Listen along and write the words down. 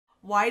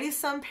Why do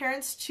some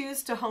parents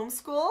choose to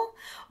homeschool?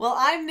 Well,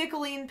 I'm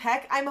Nicholeen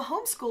Peck. I'm a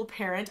homeschool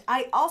parent.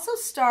 I also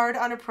starred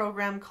on a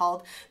program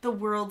called The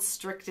World's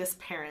Strictest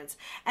Parents.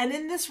 And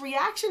in this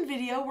reaction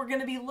video, we're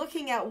going to be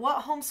looking at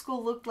what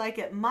homeschool looked like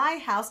at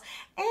my house,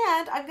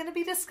 and I'm going to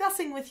be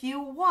discussing with you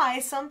why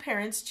some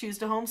parents choose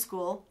to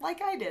homeschool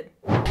like I did.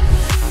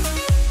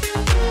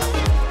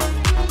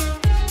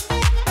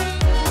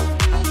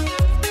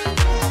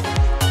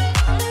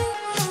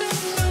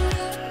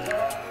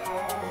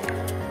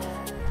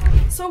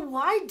 So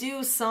why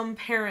do some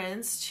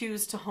parents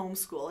choose to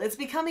homeschool? It's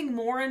becoming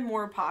more and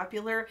more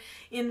popular.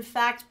 In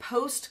fact,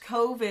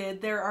 post-COVID,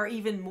 there are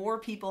even more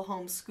people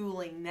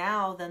homeschooling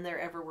now than there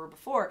ever were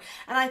before.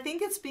 And I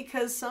think it's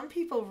because some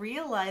people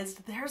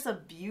realized there's a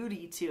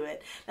beauty to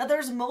it. Now,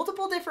 there's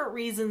multiple different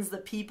reasons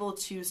that people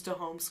choose to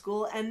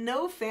homeschool, and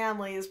no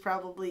family is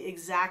probably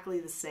exactly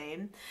the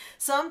same.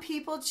 Some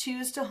people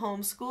choose to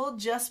homeschool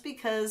just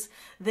because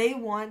they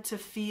want to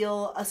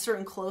feel a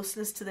certain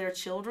closeness to their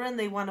children.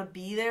 They want to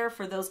be there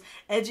for those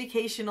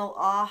educational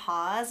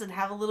ahas and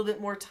have a little bit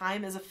more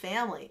time as a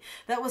family.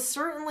 That was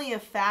certainly a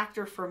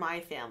factor for my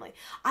family.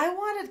 I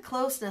wanted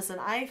closeness, and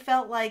I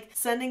felt like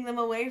sending them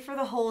away for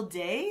the whole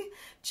day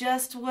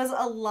just was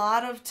a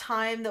lot of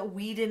time that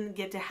we didn't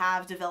get to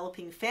have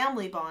developing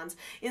family bonds.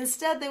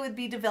 Instead, they would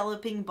be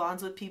developing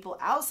bonds with people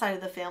outside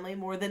of the family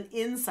more than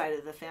inside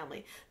of the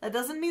family. That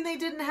doesn't mean they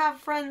didn't have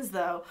friends,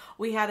 though.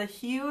 We had a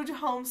huge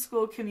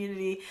homeschool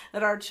community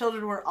that our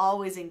children were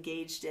always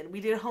engaged in.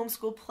 We did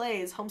homeschool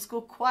plays,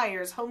 homeschool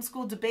choirs,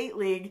 homeschool debate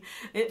league,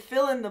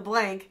 fill in the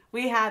blank.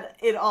 We had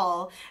it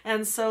all.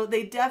 And so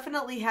they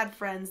definitely had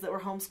friends that were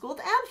homeschooled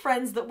and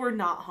friends that were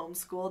not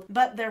homeschooled,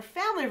 but their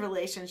family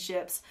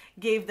relationships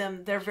gave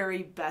them their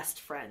very best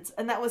friends.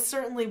 And that was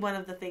certainly one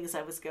of the things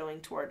I was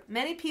going toward.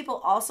 Many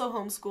people also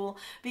homeschool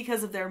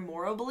because of their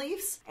moral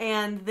beliefs,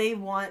 and they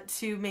want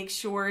to make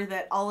sure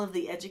that all of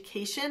the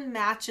education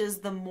matches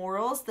the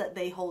morals that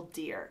they hold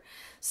dear.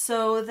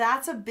 So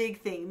that's a big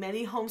thing.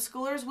 Many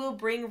homeschoolers will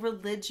bring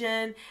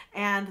religion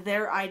and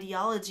their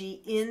ideology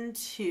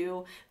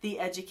into the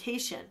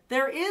education.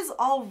 There is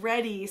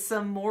already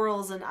some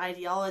morals and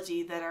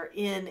ideology that are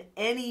in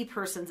any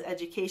person's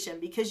education,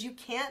 because you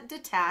can't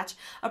detach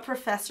a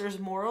professor's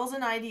morals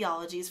and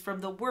ideologies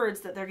from the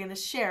words that they're going to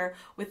share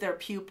with their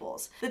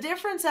pupils. The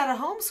difference at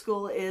a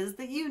homeschool is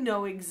that you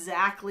know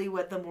exactly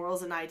what the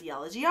morals and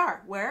ideology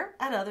are, where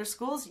at other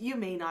schools you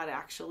may not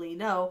actually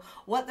know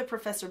what the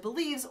professor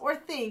believes or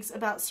thinks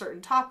about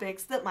certain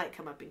topics that might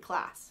come up in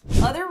class.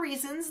 Other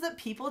reasons that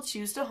people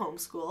choose to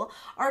homeschool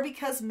are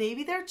because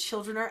maybe their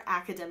children are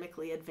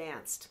academically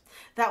advanced.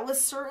 That was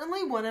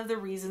certainly one of the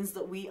reasons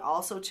that we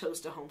also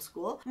chose to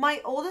homeschool. My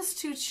oldest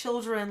two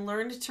children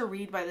learned to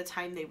read by the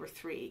time they were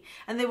 3,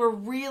 and they were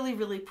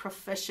really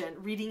proficient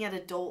reading at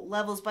adult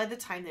levels by the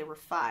time they were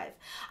 5.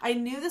 I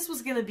knew this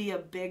was going to be a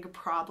big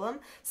problem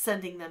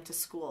sending them to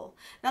school.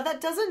 Now,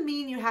 that doesn't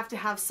mean you have to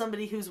have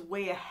somebody who's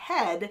way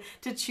ahead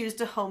to choose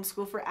to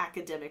homeschool for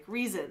academic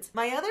reasons.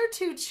 My other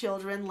two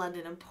children,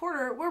 London and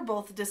Porter, were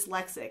both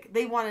dyslexic.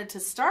 They wanted to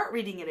start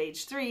reading at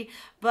age 3,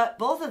 but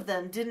both of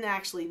them didn't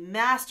actually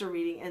master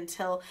reading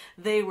until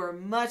they were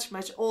much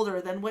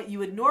older than what you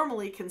would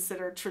normally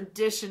consider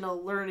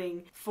traditional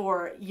learning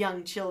for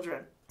young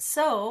children.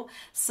 So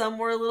some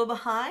were a little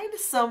behind,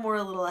 some were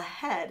a little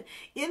ahead.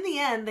 In the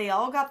end, they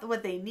all got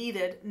what they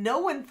needed. No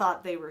one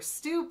thought they were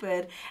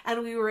stupid,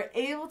 and we were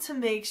able to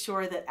make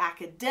sure that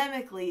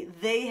academically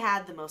they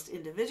had the most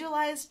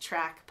individualized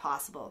track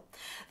possible.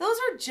 Those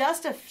are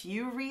just a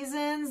few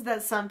reasons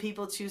that some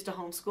people choose to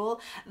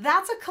homeschool.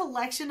 That's a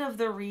collection of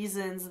the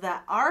reasons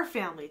that our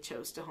family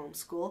chose to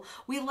homeschool.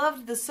 We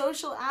loved the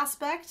social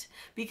aspect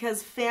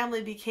because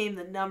family became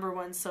the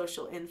 #1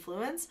 social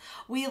influence.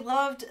 We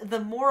loved the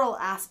moral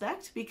aspect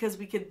because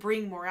we could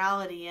bring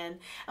morality in,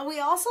 and we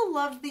also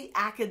loved the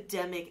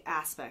academic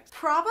aspect.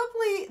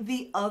 Probably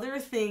the other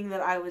thing that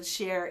I would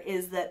share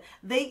is that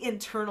they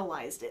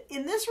internalized it.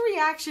 In this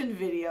reaction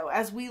video,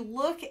 as we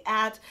look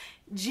at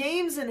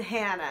James and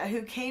Hannah,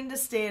 who came to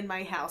stay in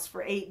my house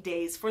for 8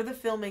 days for the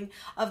filming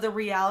of the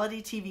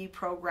reality TV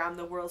program,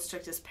 The World's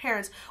Strictest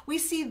Parents, we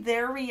see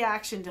their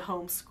reaction to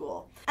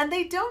homeschool. And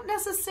they don't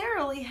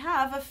necessarily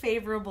have a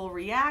favorable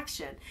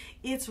reaction.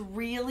 It's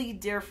really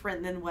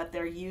different than what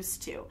they're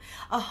used to.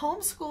 A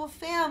homeschool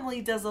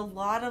family does a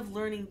lot of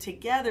learning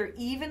together,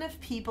 even if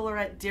people are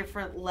at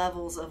different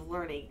levels of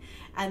learning.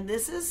 And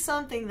this is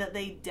something that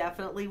they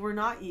definitely were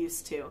not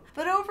used to.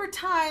 But over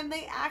time,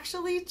 they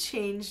actually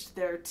changed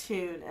their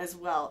tune as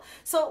well.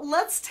 So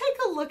let's take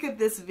a look at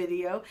this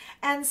video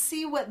and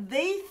see what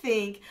they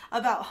think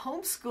about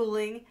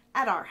homeschooling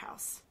at our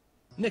house.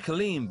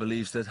 Nicholeen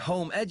believes that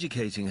home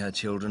educating her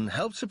children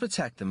helps to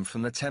protect them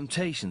from the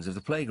temptations of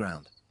the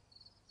playground.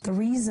 The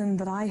reason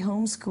that I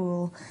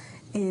homeschool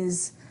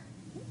is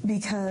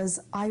because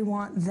I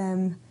want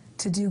them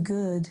to do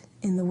good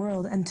in the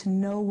world and to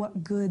know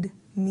what good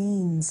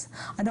means.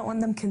 I don't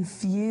want them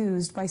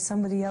confused by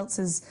somebody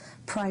else's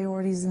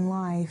priorities in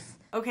life.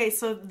 Okay,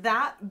 so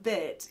that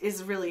bit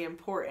is really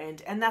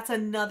important, and that's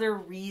another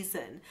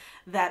reason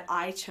that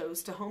I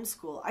chose to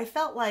homeschool. I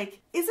felt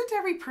like, isn't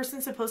every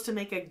person supposed to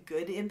make a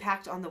good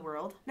impact on the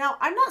world? Now,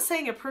 I'm not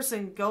saying a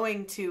person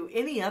going to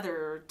any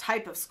other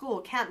type of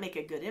school can't make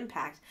a good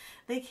impact.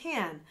 They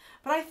can,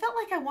 but I felt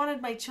like I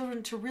wanted my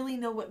children to really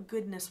know what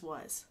goodness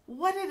was.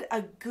 What did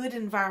a good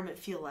environment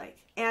feel like?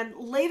 And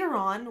later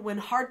on, when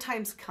hard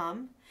times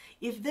come,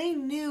 if they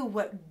knew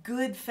what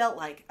good felt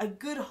like, a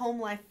good home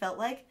life felt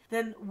like,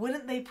 then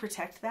wouldn't they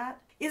protect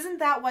that? Isn't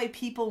that why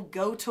people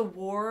go to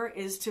war,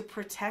 is to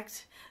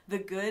protect the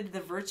good, the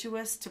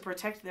virtuous, to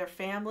protect their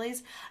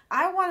families?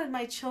 I wanted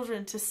my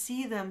children to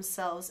see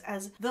themselves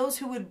as those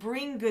who would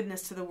bring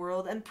goodness to the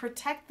world and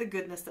protect the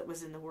goodness that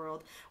was in the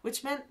world,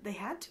 which meant they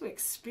had to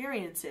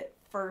experience it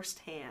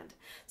firsthand.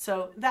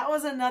 So that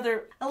was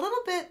another, a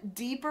little bit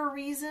deeper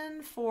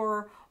reason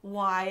for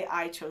why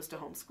I chose to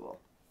homeschool.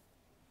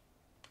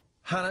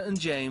 Hannah and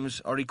James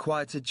are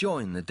required to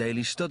join the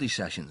daily study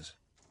sessions.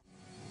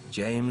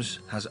 James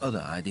has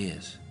other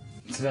ideas.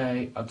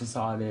 Today I've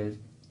decided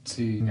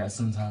to get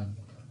some time,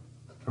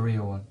 a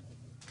real one.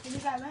 Can you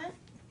get that?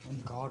 Oh my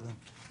God.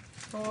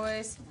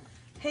 Boys.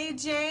 Hey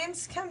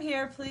James, come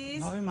here please.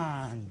 No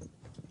man.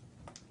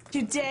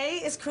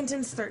 Today is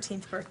Quentin's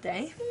 13th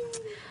birthday.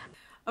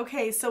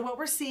 Okay, so what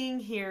we're seeing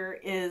here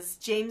is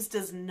James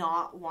does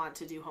not want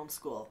to do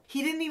homeschool.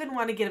 He didn't even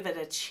want to give it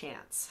a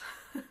chance.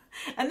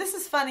 And this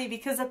is funny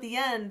because at the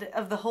end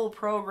of the whole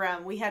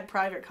program, we had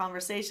private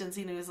conversations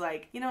and he was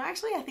like, you know,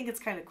 actually, I think it's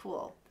kind of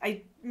cool.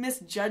 I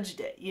misjudged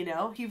it, you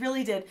know? He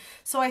really did.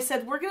 So I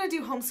said, we're going to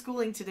do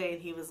homeschooling today.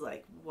 And he was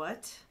like,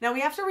 what? Now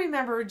we have to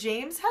remember,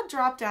 James had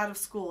dropped out of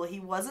school.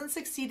 He wasn't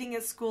succeeding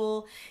at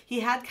school.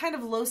 He had kind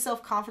of low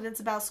self-confidence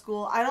about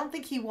school. I don't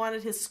think he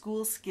wanted his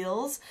school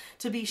skills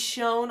to be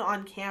shown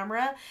on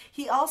camera.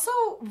 He also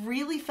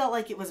really felt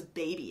like it was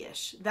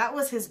babyish. That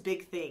was his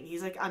big thing.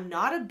 He's like, I'm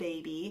not a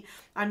baby.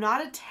 I'm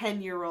not a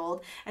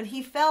 10-year-old. And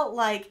he felt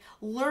like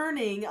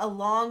learning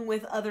along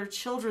with other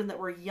children that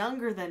were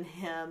younger than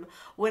him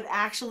would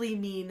actually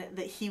mean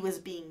that he was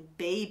being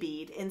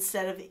babied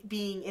instead of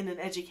being in an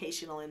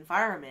educational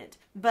environment.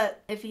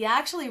 But if he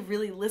actually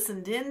really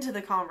listened into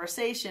the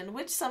conversation,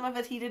 which some of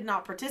it he did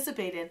not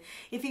participate in,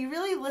 if he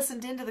really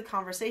listened into the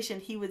conversation,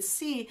 he would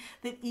see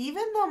that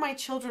even though my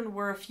children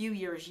were a few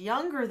years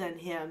younger than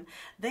him,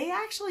 they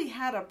actually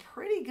had a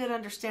pretty good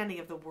understanding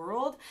of the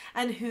world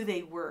and who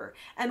they were.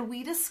 And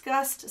we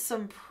discussed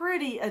some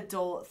pretty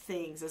adult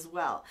things as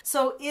well.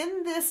 So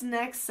in this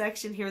next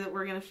section here that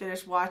we're going to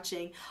finish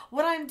watching,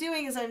 what I'm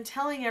doing is I'm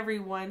telling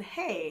everyone,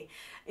 hey,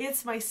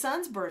 it's my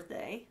son's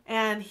birthday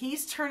and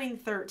he's turning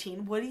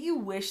 13. What do you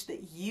wish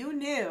that you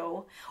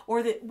knew,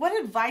 or that what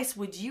advice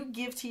would you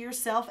give to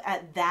yourself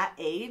at that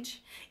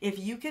age if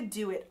you could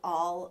do it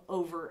all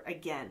over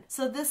again?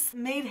 So this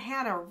made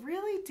Hannah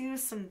really do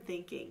some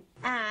thinking.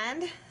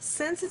 And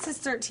since it's his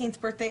 13th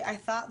birthday, I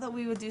thought that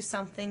we would do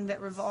something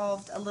that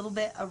revolved a little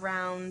bit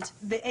around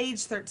the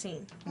age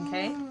 13,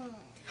 okay?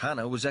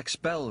 Hannah was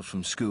expelled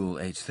from school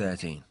age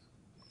 13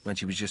 when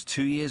she was just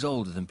 2 years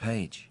older than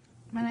Paige.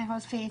 When I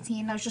was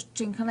 13, I was just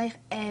drinking like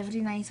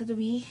every night of the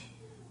week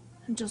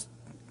and just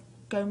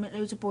going with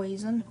loads of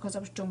boys in because I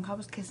was drunk. I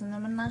was kissing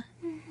them and that.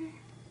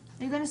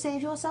 Are you going to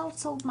save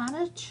yourself till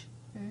marriage?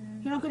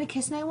 You're not going to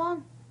kiss no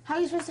one. How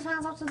are you supposed to find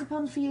out what's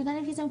important for you then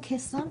if you don't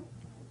kiss them?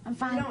 And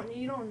find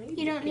You don't need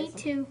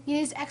to. You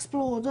need to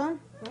explore them.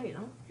 No, you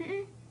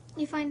don't.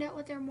 You find out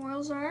what their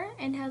morals are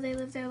and how they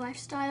live their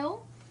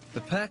lifestyle.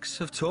 The Pecks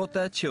have taught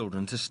their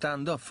children to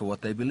stand up for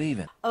what they believe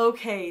in.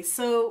 Okay,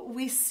 so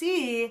we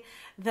see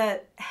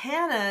that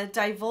Hannah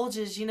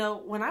divulges, you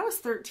know, when I was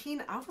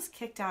 13, I was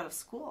kicked out of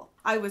school.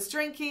 I was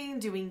drinking,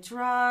 doing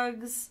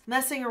drugs,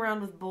 messing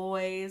around with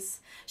boys.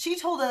 She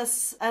told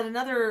us at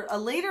a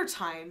later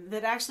time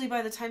that actually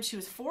by the time she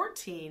was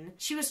 14,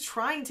 she was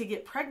trying to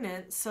get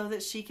pregnant so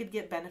that she could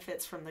get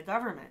benefits from the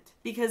government.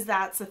 Because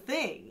that's the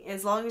thing.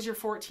 As long as you're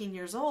 14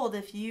 years old,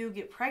 if you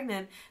get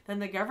pregnant, then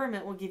the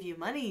government will give you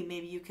money.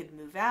 Maybe you could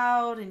move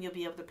out and you'll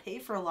be able to pay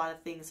for a lot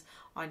of things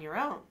on your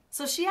own.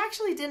 So she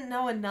actually didn't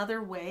know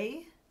another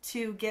way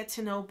to get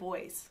to know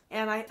boys.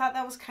 And I thought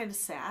that was kind of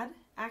sad,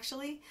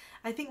 actually.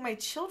 I think my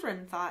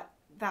children thought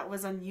that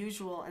was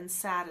unusual and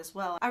sad as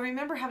well. I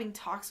remember having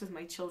talks with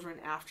my children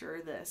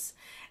after this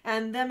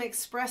and them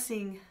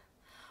expressing,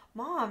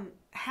 Mom,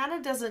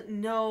 Hannah doesn't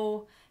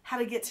know how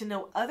to get to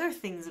know other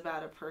things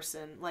about a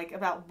person, like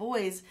about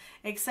boys,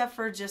 except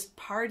for just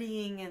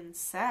partying and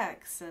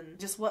sex and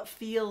just what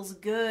feels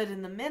good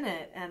in the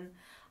minute. And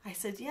I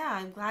said, yeah,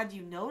 I'm glad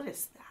you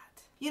noticed that.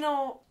 You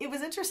know, it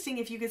was interesting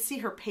if you could see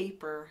her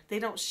paper. They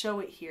don't show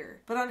it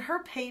here. But on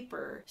her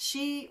paper,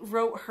 she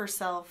wrote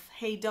herself,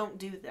 hey, don't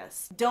do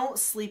this. Don't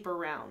sleep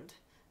around.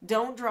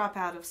 Don't drop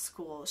out of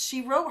school.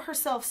 She wrote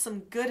herself some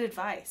good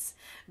advice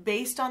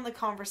based on the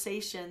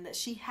conversation that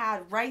she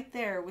had right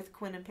there with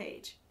Quinn and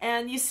Paige.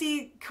 And you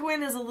see,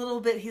 Quinn is a little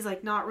bit, he's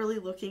like not really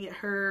looking at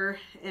her,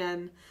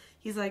 and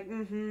he's like,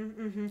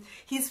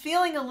 He's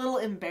feeling a little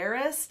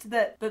embarrassed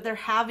that they're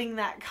having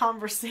that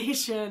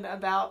conversation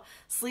about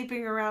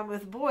sleeping around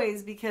with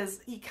boys, because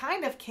he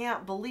kind of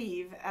can't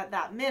believe at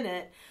that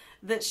minute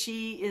that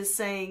she is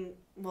saying,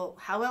 well,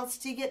 how else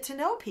do you get to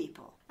know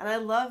people? And I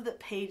love that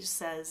Paige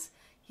says,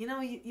 you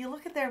know, you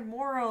look at their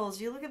morals,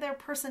 you look at their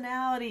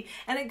personality,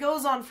 and it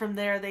goes on from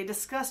there. They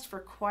discussed for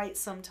quite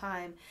some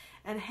time.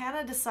 And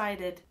Hannah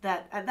decided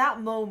that at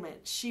that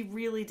moment, she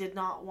really did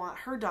not want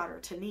her daughter,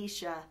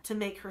 Tanisha, to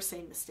make her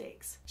same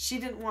mistakes. She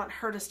didn't want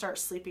her to start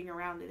sleeping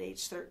around at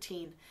age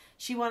 13.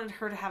 She wanted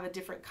her to have a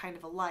different kind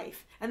of a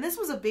life. And this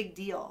was a big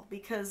deal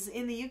because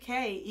in the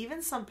UK,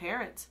 even some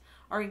parents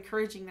are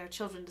encouraging their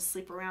children to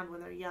sleep around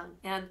when they're young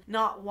and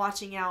not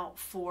watching out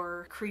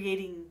for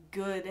creating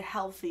good,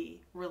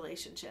 healthy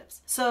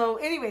relationships. So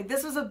anyway,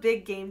 this was a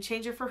big game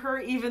changer for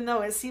her, even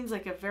though it seems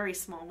like a very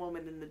small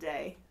moment in the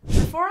day.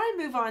 Before I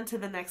move on to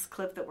the next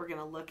clip that we're going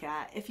to look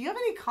at, if you have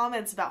any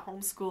comments about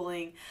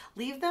homeschooling,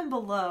 leave them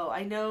below.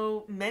 I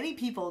know many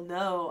people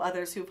know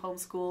others who've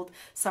homeschooled.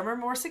 Some are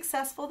more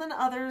successful than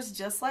others,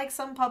 just like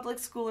some public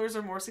schoolers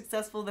are more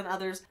successful than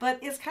others. But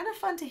it's kind of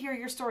fun to hear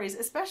your stories,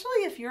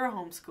 especially if you're a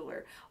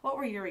homeschooler. What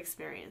were your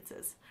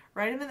experiences?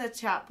 Write them in the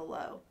chat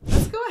below.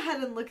 Let's go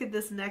ahead and look at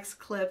this next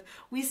clip.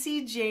 We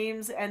see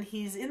James and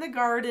he's in the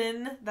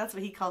garden. That's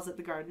what he calls it,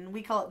 the garden.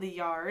 We call it the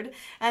yard.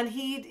 And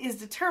he is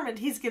determined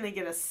he's going to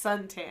get a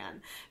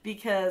suntan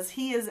because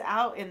he is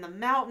out in the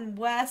mountain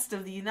west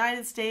of the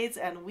United States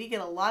and we get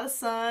a lot of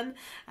sun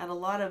and a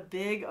lot of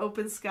big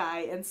open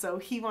sky. And so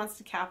he wants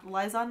to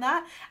capitalize on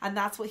that. And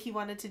that's what he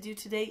wanted to do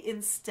today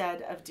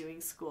instead of doing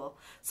school.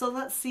 So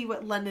let's see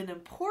what London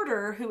and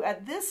Porter, who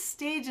at this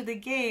stage of the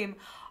game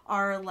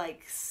are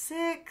like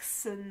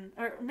 6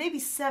 or maybe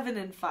 7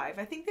 and 5.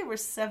 I think they were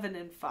 7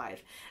 and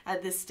 5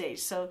 at this stage.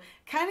 So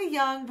kind of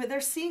young, but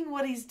they're seeing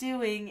what he's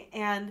doing,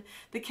 and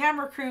the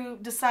camera crew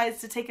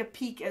decides to take a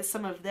peek at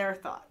some of their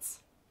thoughts.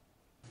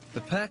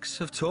 The Pecks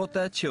have taught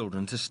their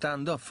children to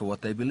stand up for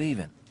what they believe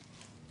in.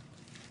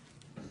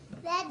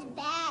 That's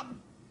bad.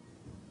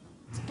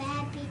 It's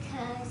bad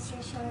because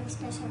you're showing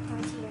special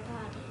parts of your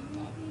body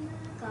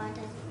that God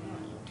doesn't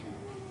want you to.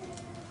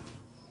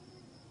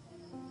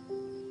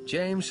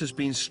 James has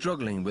been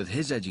struggling with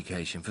his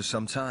education for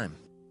some time.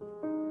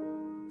 I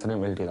didn't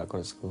really do that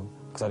good at school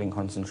because I didn't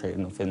concentrate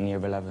enough in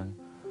year 11.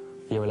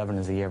 Year 11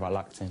 is the year I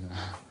lacked in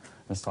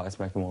and started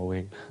smoking more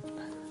weed.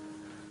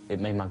 It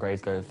made my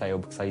grades go fail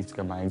because I used to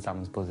get my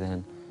exams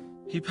buzzing.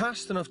 He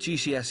passed enough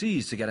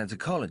GCSEs to get into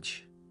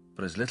college,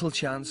 but has little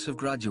chance of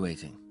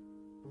graduating.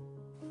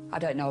 I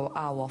don't know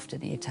how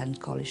often he attends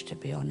college, to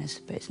be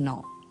honest, but it's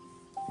not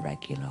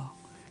regular.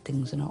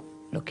 Things are not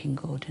looking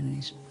good and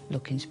he's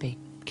looking to be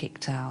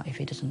kicked out if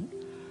he doesn't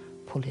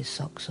pull his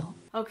socks up.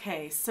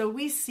 Okay, so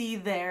we see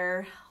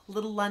there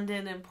little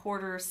London and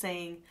Porter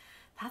saying,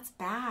 that's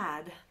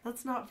bad.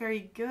 That's not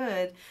very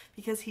good,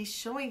 because he's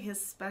showing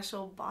his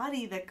special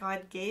body that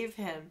God gave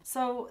him.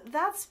 So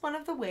that's one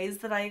of the ways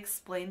that I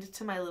explained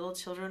to my little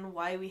children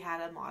why we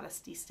had a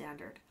modesty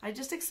standard. I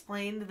just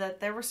explained that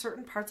there were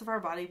certain parts of our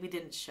body we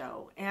didn't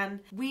show, and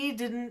we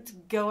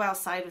didn't go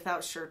outside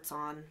without shirts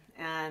on.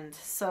 And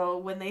so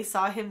when they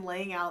saw him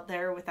laying out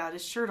there without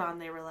his shirt on,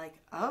 they were like,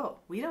 oh,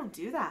 we don't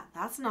do that.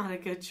 That's not a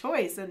good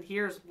choice, and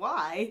here's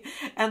why.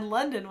 And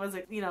London was,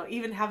 you know,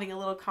 even having a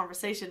little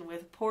conversation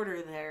with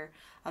Porter there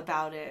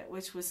about it,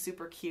 which was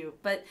super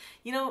cute. But,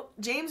 you know,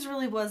 James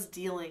really was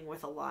dealing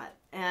with a lot,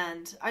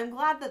 and I'm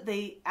glad that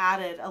they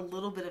added a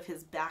little bit of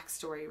his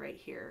backstory right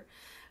here,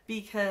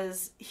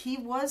 because he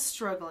was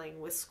struggling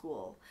with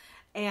school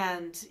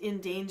and in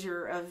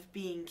danger of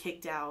being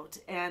kicked out,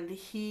 and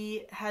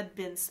he had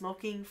been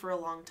smoking for a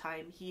long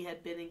time. He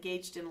had been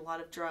engaged in a lot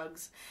of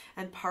drugs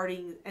and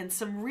partying and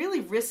some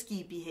really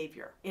risky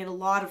behavior in a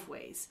lot of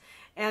ways.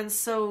 And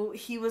so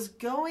he was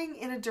going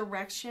in a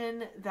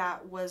direction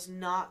that was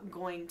not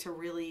going to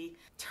really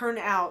turn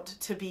out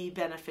to be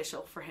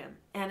beneficial for him.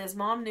 And his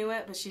mom knew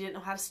it, but she didn't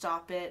know how to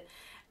stop it.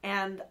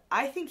 And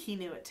I think he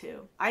knew it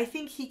too. I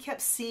think he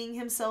kept seeing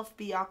himself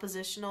be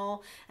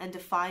oppositional and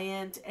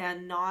defiant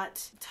and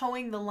not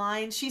towing the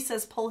line. She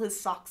says pull his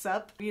socks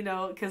up, you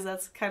know, because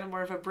that's kind of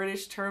more of a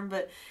British term,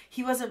 but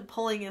he wasn't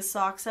pulling his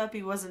socks up.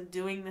 He wasn't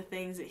doing the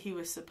things that he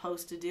was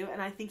supposed to do, and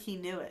I think he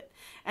knew it.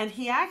 And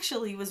he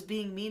actually was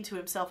being mean to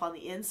himself on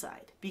the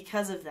inside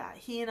because of that.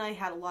 He and I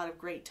had a lot of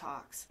great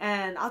talks.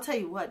 And I'll tell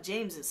you what,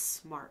 James is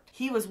smart.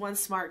 He was one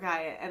smart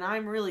guy, and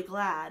I'm really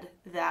glad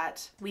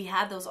that we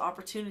had those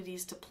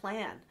opportunities to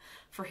plan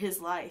for his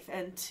life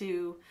and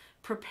to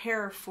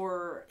prepare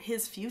for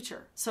his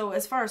future. So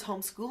as far as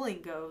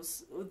homeschooling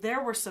goes,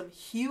 there were some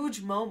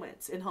huge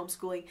moments in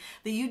homeschooling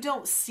that you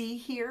don't see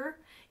here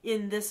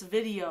in this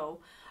video,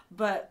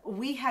 but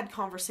we had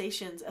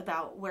conversations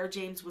about where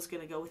James was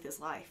going to go with his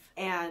life.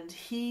 And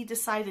he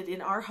decided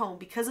in our home,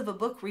 because of a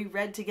book we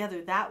read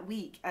together that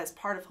week as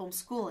part of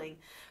homeschooling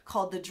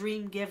called The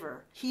Dream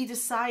Giver, he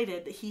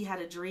decided that he had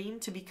a dream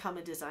to become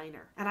a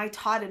designer. And I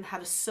taught him how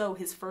to sew,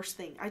 his first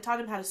thing. I taught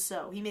him how to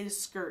sew. He made a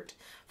skirt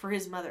for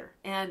his mother.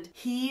 And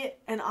he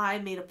and I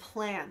made a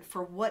plan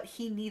for what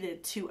he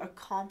needed to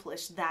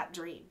accomplish that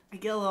dream. I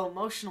get a little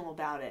emotional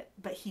about it,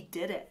 but he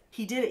did it.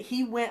 He did it.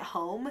 He went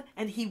home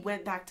and he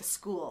went back to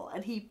school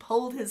and he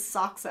pulled his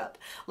socks up,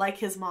 like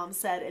his mom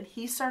said, and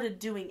he started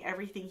doing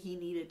everything he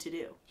needed to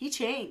do. He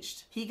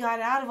changed. He got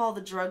out of all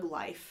the drug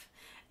life.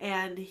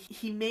 And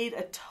he made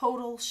a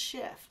total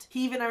shift.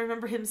 I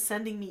remember him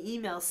sending me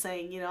emails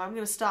saying, I'm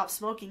going to stop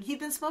smoking. He'd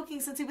been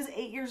smoking since he was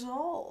 8 years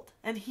old.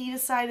 And he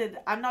decided,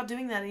 I'm not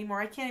doing that anymore.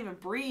 I can't even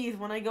breathe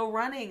when I go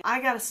running. I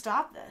got to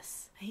stop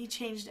this. He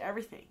changed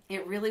everything.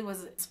 It really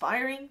was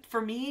inspiring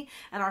for me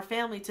and our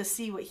family to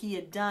see what he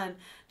had done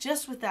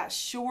just with that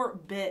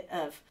short bit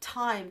of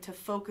time to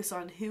focus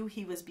on who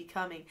he was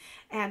becoming.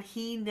 And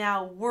he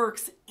now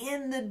works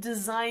in the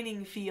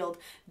designing field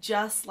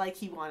just like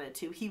he wanted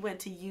to. He went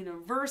to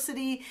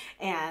university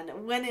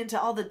and went into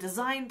all the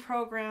design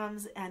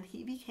programs, and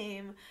he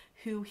became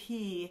who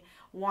he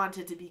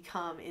wanted to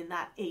become in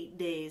that 8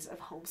 days of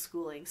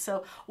homeschooling.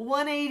 So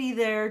 180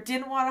 there,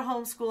 didn't want to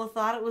homeschool,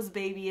 thought it was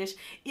babyish.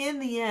 In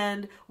the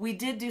end, we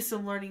did do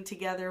some learning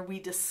together. We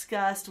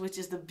discussed, which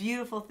is the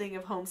beautiful thing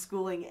of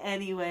homeschooling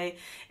anyway,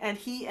 and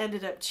he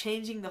ended up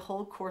changing the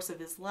whole course of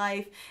his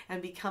life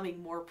and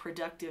becoming more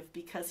productive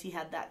because he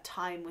had that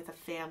time with a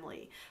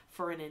family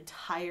for an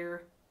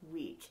entire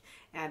week.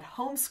 And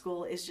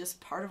homeschool is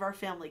just part of our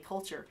family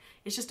culture.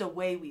 It's just a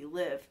way we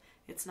live.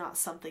 It's not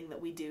something that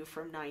we do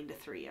from 9 to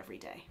 3 every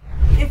day.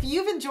 If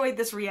you've enjoyed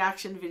this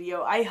reaction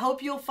video, I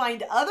hope you'll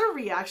find other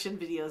reaction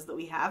videos that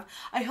we have.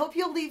 I hope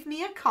you'll leave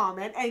me a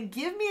comment and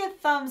give me a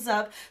thumbs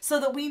up so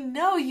that we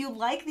know you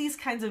like these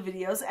kinds of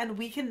videos and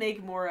we can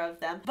make more of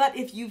them. But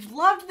if you've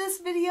loved this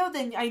video,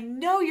 then I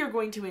know you're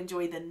going to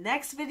enjoy the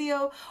next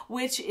video,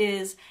 which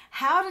is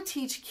how to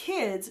teach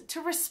kids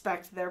to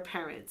respect their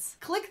parents.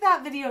 Click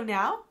that video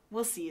now.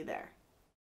 We'll see you there.